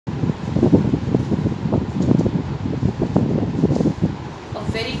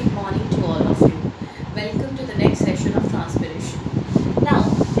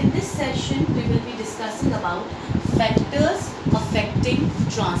discussing about factors affecting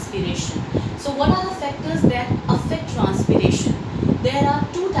transpiration. So what are the factors that affect transpiration? There are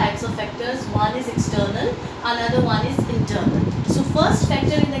two types of factors. One is external, another one is internal. So first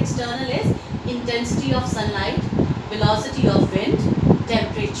factor in the external is intensity of sunlight, velocity of wind,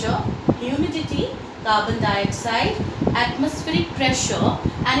 temperature, humidity, carbon dioxide, atmospheric pressure,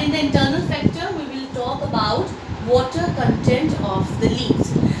 and in the internal factor we will talk about water content of the leaves.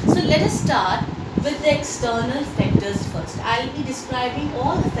 So let us start with the external factors first. I will be describing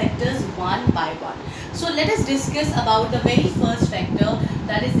all the factors one by one. So let us discuss about the very first factor,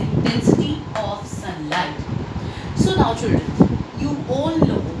 that is intensity of sunlight. So now children, you all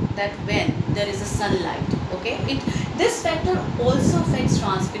know that when there is a sunlight, okay, this factor also affects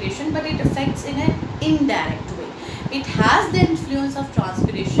transpiration, but it affects in an indirect way. It has the influence of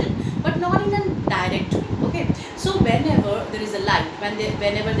transpiration, but not in a direct way. Okay, so whenever there is a light,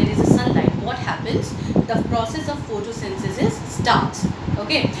 whenever there is a sunlight, what happens? The process of photosynthesis starts.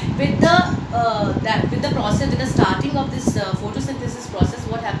 Okay, with the process, with the starting of this photosynthesis process,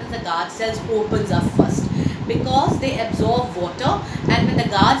 what happens? The guard cells opens up first, because they absorb water, and when the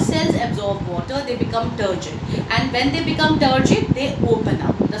guard cells absorb water, they become turgid, and when they become turgid, they open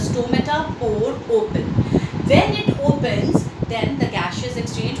up. The stomata pore open. When it opens, then the gaseous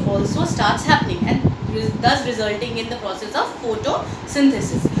exchange also starts happening, and thus resulting in the process of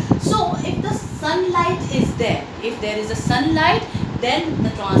photosynthesis. So if the sunlight is there, if there is a sunlight, then the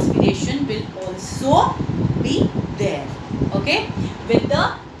transpiration will also be there. Okay, with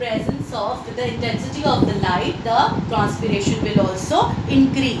the presence of, with the intensity of the light, the transpiration will also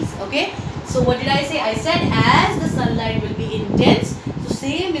increase. Okay, so what did I say? I said as the sunlight will be intense, so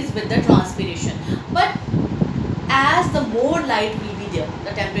same is with the transpiration. But as the more light will be there,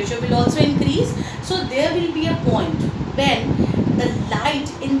 the temperature will also increase. So there will be a point when the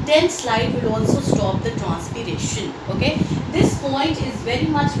light, intense light, will also stop the transpiration. Okay, this point is very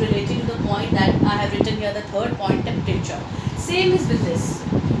much related to the point that I have written here, the third point, temperature. Same is with this.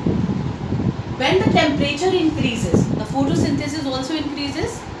 When the temperature increases, the photosynthesis also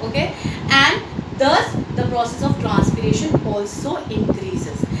increases. Okay, and thus the process of transpiration also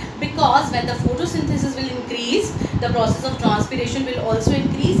increases, because when the photosynthesis will increase, the process of transpiration will also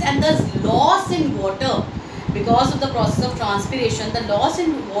increase, and thus loss in water, because of the process of transpiration, the loss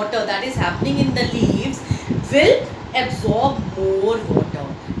in water that is happening in the leaves will absorb more water,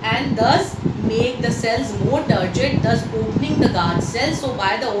 and thus make the cells more turgid, thus opening the guard cells. So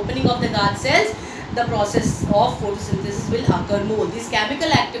by the opening of the guard cells, the process of photosynthesis will occur more. These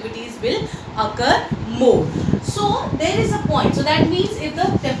chemical activities will occur more. So there is a point. So that means if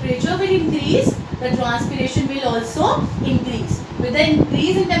the temperature will increase, the transpiration will also increase. With the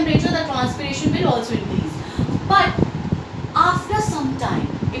increase in temperature, the transpiration will also increase. But after some time,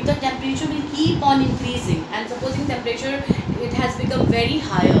 if the temperature will keep on increasing, and supposing temperature, it has become very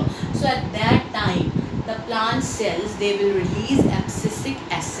higher, so at that time the plant cells, they will release abscisic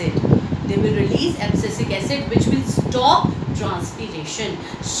acid. They will release abscisic acid, which will stop transpiration,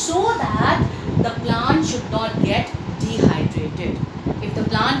 so that the plant should not get dehydrated. If the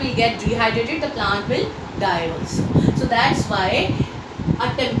plant will get dehydrated, the plant will die also. So that's why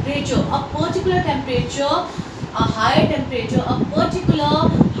a temperature, a particular temperature, a higher temperature, a particular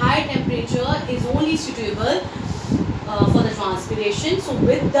high temperature is only suitable for the transpiration. So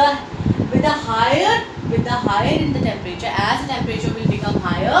with the higher in the temperature, as the temperature will become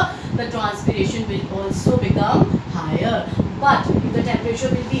higher, the transpiration will also become higher. But if the temperature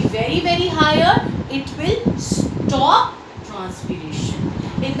will be very higher, it will stop transpiration.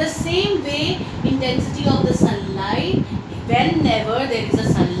 In the same way, intensity of the sunlight, whenever there is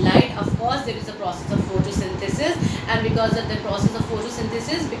a sunlight, of course there is a process of photosynthesis, and because of the process of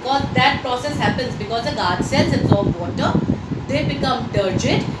photosynthesis, because that process happens because the guard cells absorb water, they become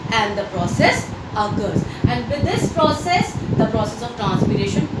turgid, and the process occurs, and with this process, the process of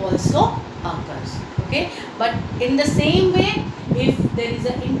transpiration also occurs. Okay, but in the same way, if there is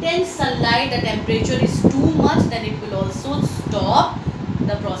an intense sunlight, the temperature is too much, then it will also stop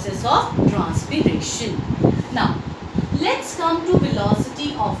the process of transpiration. Now let's come to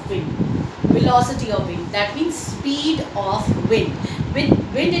velocity of wind. Velocity of wind, that means speed of wind.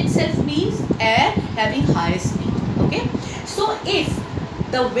 Wind itself means air having high speed. Okay, so if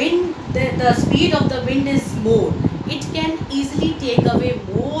the wind, the speed of the wind is more, it can easily take away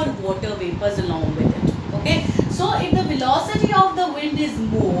more water vapors along with it. Okay, so if the velocity of the wind is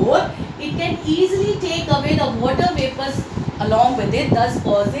more, it can easily take away the water vapors along with it, thus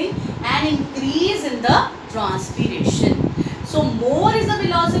causing an increase in the transpiration. So more is the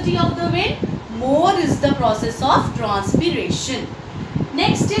velocity of the wind, more is the process of transpiration.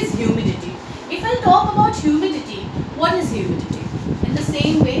 Next is humidity. If I we'll talk about humidity. What is humidity? In the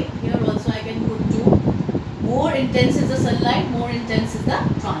same way, here also I can put 2. More intense is the sunlight, more intense is the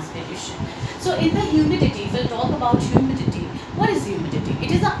transpiration. So in the humidity, if we'll talk about humidity, what is humidity?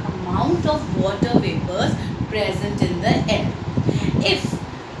 It is the amount of water vapors present in the air. If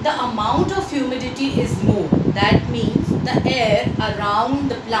the amount of humidity is more, that means the air around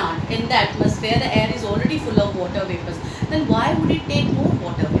the plant, in the atmosphere, the air is already full of water vapors. Then why would it take more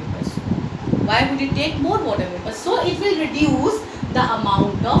water vapors? Why would it take more water vapors? So it will reduce the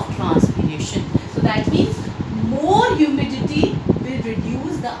amount of transpiration. So that means more humidity will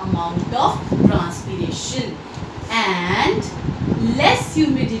reduce the amount of transpiration, and less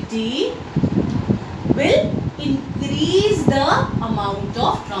humidity will increase the amount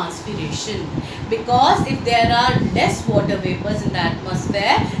of transpiration, because if there are less water vapors in the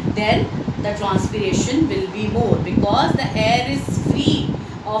atmosphere, then the transpiration will be more, because the air is free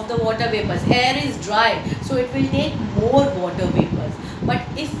of the water vapors, air is dry, so it will take more water vapors. But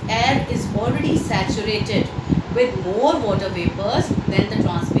if air is already saturated with more water vapors, then the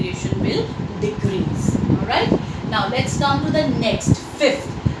transpiration will decrease. Alright, now let's come to the next, 5th.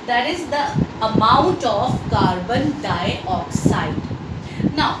 That is the amount of carbon dioxide.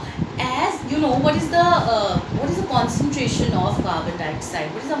 Now, as you know, what is the concentration of carbon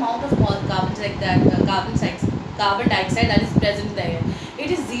dioxide? What is the amount of carbon dioxide that is present in the air?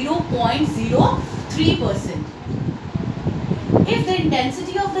 It is 0.03%. If the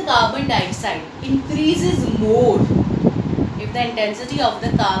intensity of the carbon dioxide increases more, if the intensity of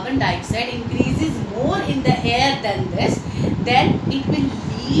the carbon dioxide increases more in the air than this, then it will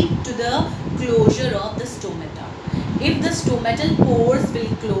lead to the closure of the stomata. If the stomatal pores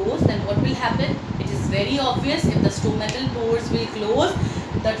will close, then what will happen? It is very obvious. If the stomatal pores will close,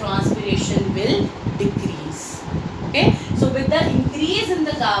 the transpiration will decrease. Okay, so with the increase in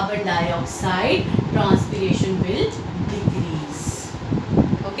the carbon dioxide, transpiration will decrease.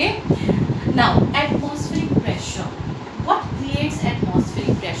 Okay, now atmospheric pressure. What creates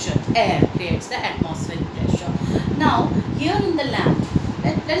atmospheric pressure? Air creates the atmospheric pressure. Now here in the land,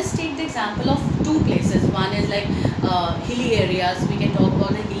 let us take the example of 2 places. One is like hilly areas. We can talk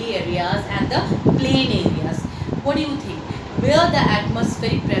about the hilly areas and the plain areas. What do you think? Where the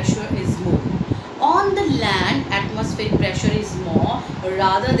atmospheric pressure is more? On the land, atmospheric pressure is more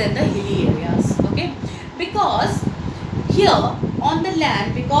rather than the hilly areas. Okay, because here on the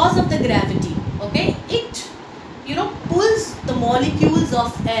land, because of the gravity, okay, it pulls the molecules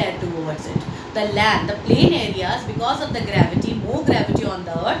of air towards it. The land, the plain areas, because of the gravity, more gravity on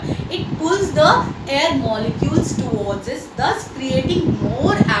the earth, it pulls the air molecules towards it, thus creating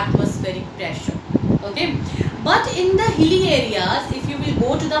more atmospheric pressure. Okay, but in the hilly areas, if you will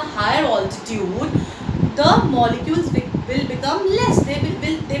go to the higher altitude, the molecules will become less. They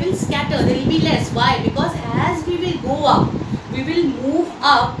will scatter. They will be less. Why? Because as we will go up, we will move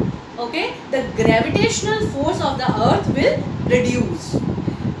up. Okay, the gravitational force of the earth will reduce.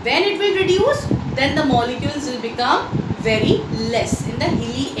 When it will reduce, then the molecules will become very less in the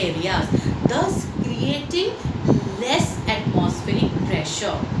hilly areas, thus creating less atmospheric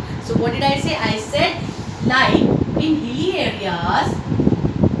pressure. So what did I say? I said, like in hilly areas,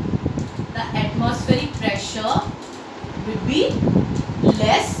 the atmospheric pressure will be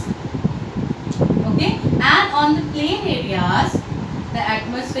less. Okay, and on the plain areas, the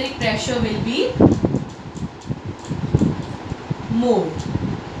atmospheric pressure will be more.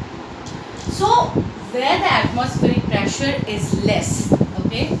 So where the atmospheric pressure is less,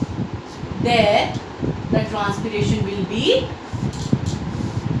 okay, there the transpiration will be,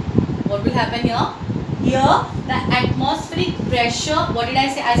 what will happen here? Here the atmospheric pressure, what did I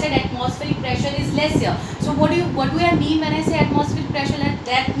say? I said atmospheric pressure is less here. So what do I mean when I say atmospheric pressure?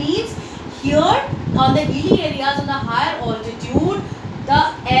 That means here on the hilly areas, on the higher altitude,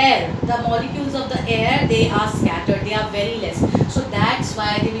 the air, the molecules of the air, they are scattered, they are very less. So that's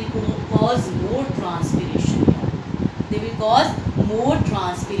why they will cause more transpiration here. They will cause more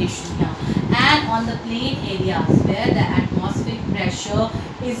transpiration here. And on the plain areas where the atmospheric pressure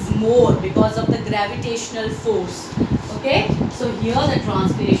is more because of the gravitational force. Okay, so here the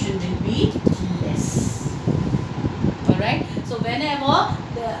transpiration will be less. Alright, so whenever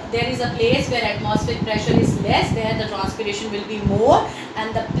there is a place where atmospheric pressure is less, there the transpiration will be more,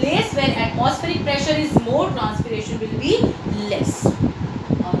 and the place where atmospheric pressure is more, transpiration will be less.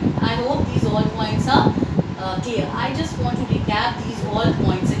 I hope these all points are clear. I just want to recap these all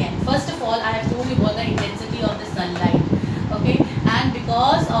points again. First of all, I have told you about the intensity of the sunlight. Okay, and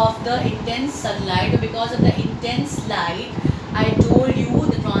because of the intense sunlight, or because of the intense light, I told you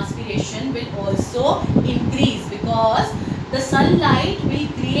the transpiration will also increase, because the sunlight will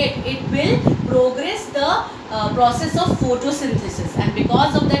create, it will progress the process of photosynthesis, and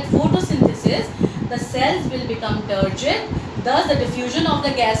because of that photosynthesis the cells will become turgid. Thus the diffusion of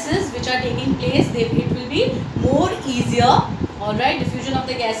the gases which are taking place, it will be more easier. Alright, diffusion of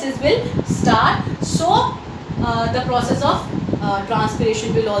the gases will start. So the process of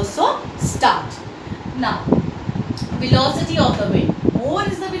transpiration will also start. Now, velocity of the wind. More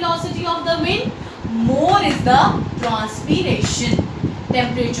is the velocity of the wind, more is the transpiration.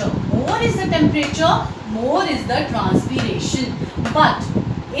 Temperature. More is the temperature, more is the transpiration. But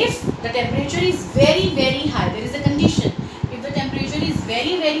if the temperature is very, very high, there is a condition. If the temperature is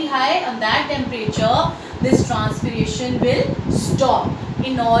very, very high, on that temperature, this transpiration will stop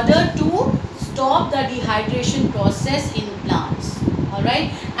in order to stop the dehydration process in plants.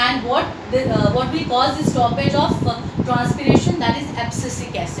 Alright, and what will cause the stoppage of transpiration? That is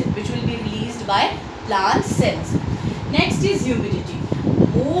abscisic acid, which will be released by plant cells. Next is humidity.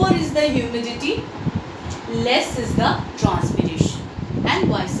 More is the humidity, less is the transpiration, and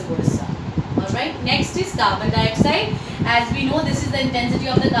vice versa. Alright, next is carbon dioxide. As we know, this is the intensity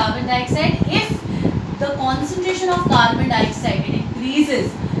of the carbon dioxide. If the concentration of carbon dioxide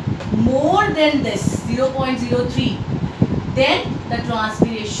increases more than this 0.03, then the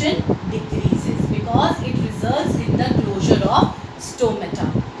transpiration decreases because it results in the closure of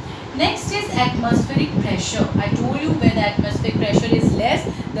stomata. Next is atmospheric pressure. I told you where the atmospheric pressure is less,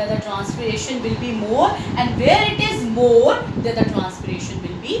 there the transpiration will be more, and where it is more, there the transpiration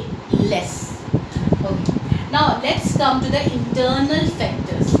will be less. Okay. Now let's come to the internal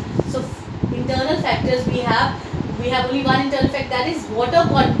factors. So internal factors, we have only one internal factor, that is water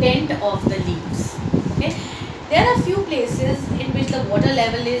content of the leaves. Okay. There are few places in which the water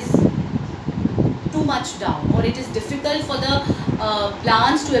level is too much down, or it is difficult for the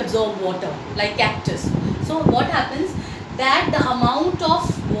plants to absorb water, like cactus. So what happens, that the amount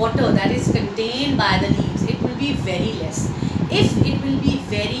of water that is contained by the leaves, it will be very less. If it will be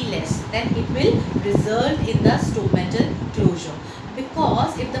very less, then it will result in the stomatal closure,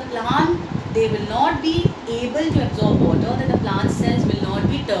 because if the plant, they will not be able to absorb water, then the plant cells will not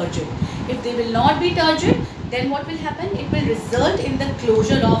be turgid. If they will not be turgid, then what will happen? It will result in the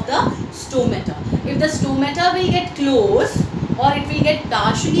closure of the stomata. If the stomata will get closed, or it will get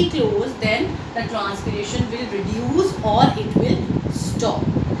partially closed, then the transpiration will reduce or it will stop.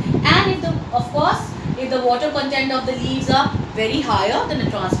 And if if the water content of the leaves are very higher, then the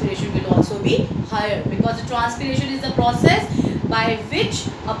transpiration will also be higher, because the transpiration is the process by which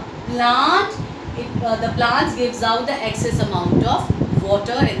a plant, the plant gives out the excess amount of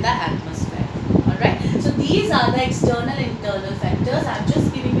water in the atmosphere. Alright, so these are the external and internal factors. I am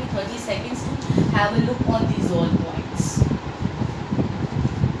just giving you 30 seconds to have a look on